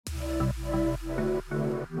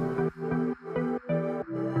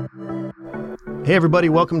Hey everybody,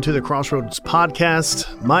 welcome to the Crossroads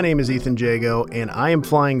Podcast. My name is Ethan Jago, and I am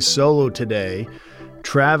flying solo today.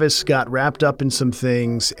 Travis got wrapped up in some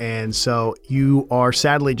things, and so you are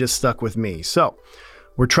sadly just stuck with me. So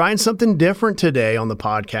we're trying something different today on the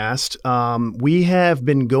podcast. We have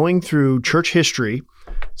been going through church history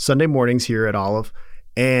Sunday mornings here at Olive,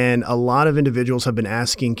 and a lot of individuals have been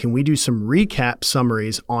asking, can we do some recap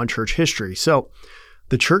summaries on church history? So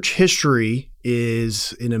the church history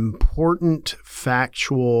is an important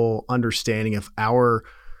factual understanding of our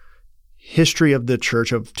history of the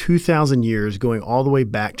church of 2,000 years going all the way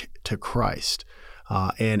back to Christ.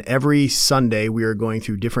 And every Sunday we are going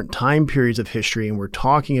through different time periods of history, and we're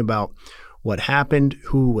talking about what happened,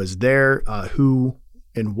 who was there, who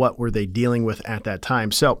and what were they dealing with at that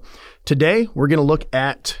time. So today we're going to look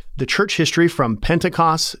at the church history from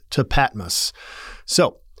Pentecost to Patmos.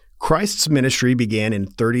 So Christ's ministry began in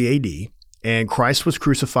 30 AD, and Christ was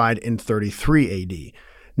crucified in 33 AD.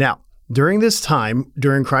 Now, during this time,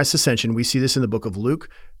 during Christ's ascension, we see this in the book of Luke,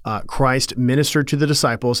 Christ ministered to the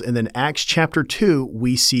disciples, and then Acts chapter 2,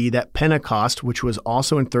 we see that Pentecost, which was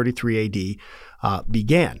also in 33 AD,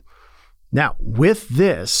 began. Now, with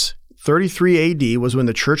this, 33 AD was when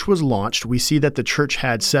the church was launched. We see that the church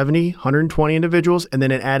had 120 individuals, and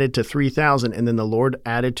then it added to 3,000, and then the Lord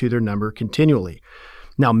added to their number continually.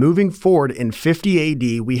 Now, moving forward in 50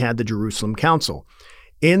 AD, we had the Jerusalem Council.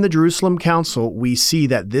 In the Jerusalem Council, we see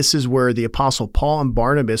that this is where the Apostle Paul and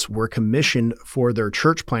Barnabas were commissioned for their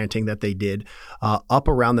church planting that they did up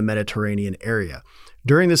around the Mediterranean area.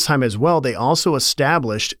 During this time as well, they also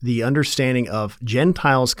established the understanding of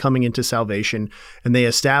Gentiles coming into salvation, and they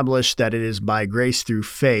established that it is by grace through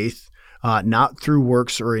faith, not through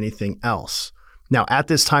works or anything else. Now, at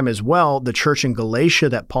this time as well, the church in Galatia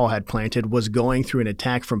that Paul had planted was going through an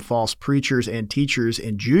attack from false preachers and teachers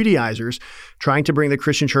and Judaizers trying to bring the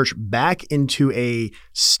Christian church back into a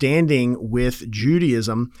standing with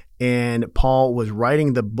Judaism. And Paul was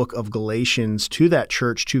writing the book of Galatians to that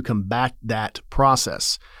church to combat that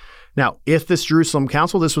process. Now, if this Jerusalem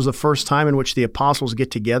Council, this was the first time in which the apostles get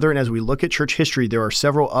together. And as we look at church history, there are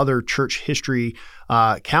several other church history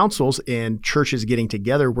councils and churches getting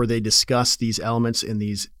together where they discuss these elements in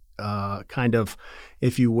these kind of,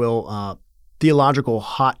 if you will, theological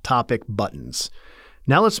hot topic buttons.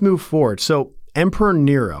 Now let's move forward. So Emperor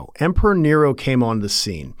Nero came on the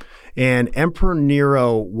scene. And Emperor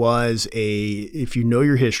Nero was if you know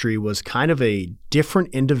your history, was kind of a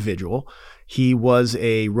different individual. He was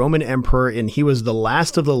a Roman emperor, and he was the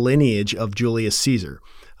last of the lineage of Julius Caesar.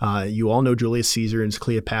 You all know Julius Caesar and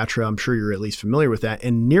Cleopatra. I'm sure you're at least familiar with that.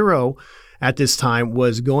 And Nero at this time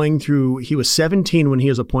was he was 17 when he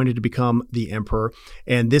was appointed to become the emperor.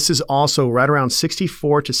 And this is also right around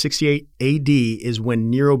 64 to 68 AD is when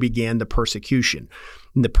Nero began the persecution.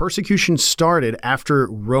 And the persecution started after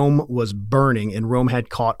Rome was burning and Rome had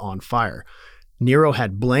caught on fire. Nero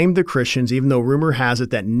had blamed the Christians, even though rumor has it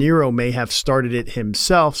that Nero may have started it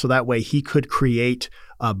himself, so that way he could create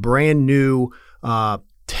a brand new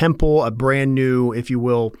temple, a brand new, if you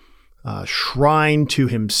will, shrine to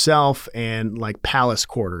himself and like palace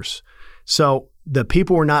quarters. So the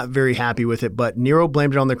people were not very happy with it, but Nero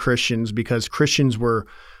blamed it on the Christians because Christians were,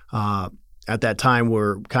 at that time,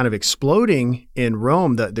 were kind of exploding in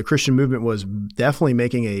Rome. The Christian movement was definitely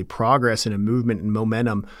making a progress and a movement and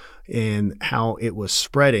momentum in how it was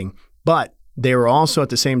spreading. But they were also at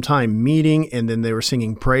the same time meeting, and then they were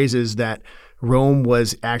singing praises that Rome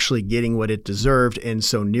was actually getting what it deserved. And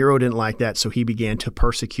so Nero didn't like that, so he began to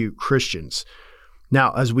persecute Christians.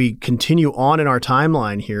 Now, as we continue on in our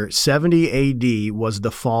timeline here, 70 AD was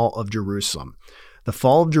the fall of Jerusalem. The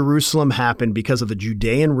fall of Jerusalem happened because of the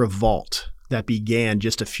Judean revolt that began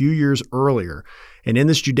just a few years earlier. And in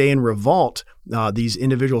this Judean revolt, these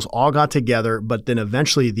individuals all got together, but then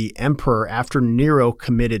eventually the emperor, after Nero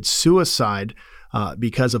committed suicide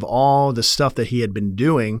because of all the stuff that he had been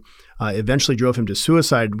doing, eventually drove him to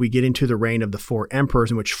suicide. We get into the reign of the four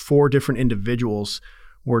emperors, in which four different individuals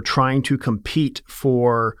were trying to compete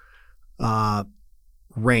for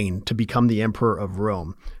reign to become the emperor of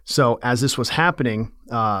Rome. So as this was happening,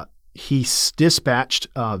 he dispatched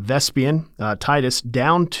Vespasian, Titus,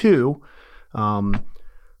 down to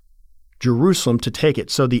Jerusalem to take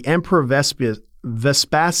it. So the Emperor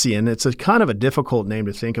Vespasian, it's a kind of a difficult name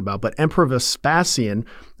to think about, but Emperor Vespasian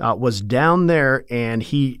was down there, and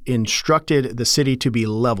he instructed the city to be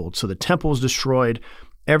leveled. So the temple was destroyed,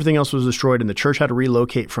 everything else was destroyed, and the church had to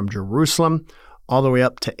relocate from Jerusalem all the way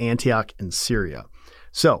up to Antioch in Syria.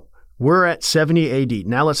 So we're at 70 AD.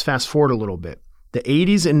 Now let's fast forward a little bit. The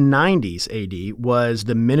 80s and 90s AD was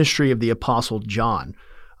the ministry of the Apostle John.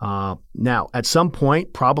 Now, at some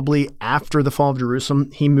point, probably after the fall of Jerusalem,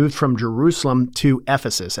 he moved from Jerusalem to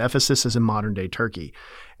Ephesus. Ephesus is in modern-day Turkey.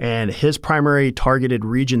 And his primary targeted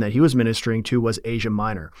region that he was ministering to was Asia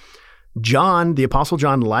Minor. John, the Apostle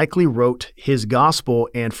John, likely wrote his gospel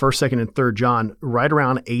and 1st, 2nd, and 3rd John right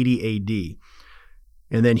around 80 AD.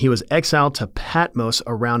 And then he was exiled to Patmos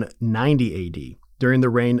around 90 AD during the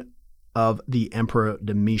reign of the Emperor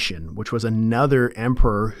Domitian, which was another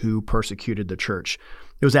emperor who persecuted the church.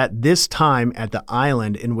 It was at this time at the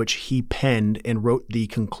island in which he penned and wrote the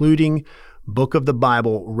concluding book of the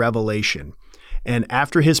Bible, Revelation. And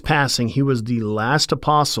after his passing, he was the last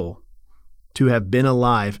apostle to have been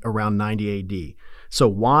alive around 90 AD. So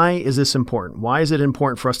why is this important? Why is it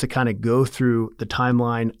important for us to kind of go through the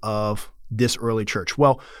timeline of this early church?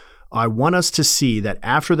 Well, I want us to see that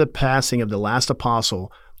after the passing of the last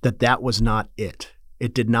apostle, that was not it.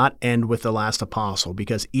 It did not end with the last apostle,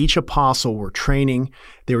 because each apostle were training,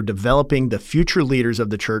 they were developing the future leaders of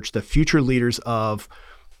the church, the future leaders of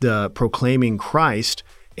the proclaiming Christ,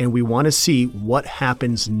 and we want to see what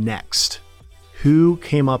happens next. Who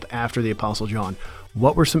came up after the Apostle John?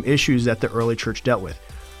 What were some issues that the early church dealt with?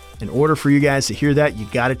 In order for you guys to hear that, you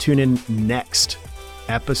got to tune in next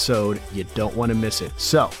episode. You don't want to miss it.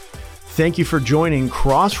 So, thank you for joining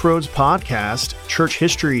Crossroads Podcast Church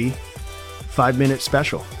History 5-Minute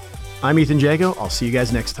Special. I'm Ethan Jago. I'll see you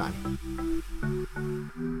guys next time.